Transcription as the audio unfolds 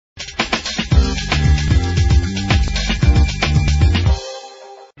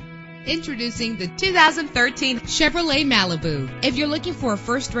Introducing the 2013 Chevrolet Malibu. If you're looking for a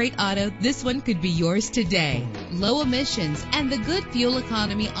first-rate auto, this one could be yours today. Low emissions and the good fuel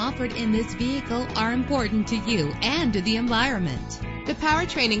economy offered in this vehicle are important to you and to the environment. The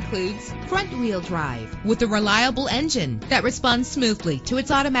powertrain includes front-wheel drive with a reliable engine that responds smoothly to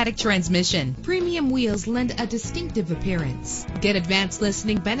its automatic transmission. Premium wheels lend a distinctive appearance. Get advanced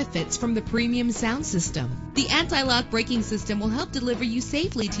listening benefits from the premium sound system. The anti-lock braking system will help deliver you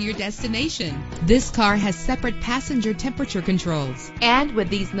safely to your destination. This car has separate passenger temperature controls. And with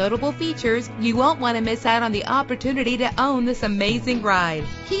these notable features, you won't want to miss out on the opportunity to own this amazing ride.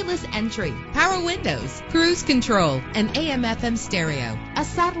 Keyless entry, power windows, cruise control, an AM/FM stereo, a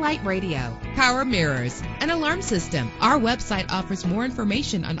satellite radio, power mirrors, an alarm system. Our website offers more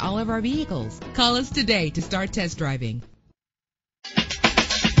information on all of our vehicles. Call us today to start test driving.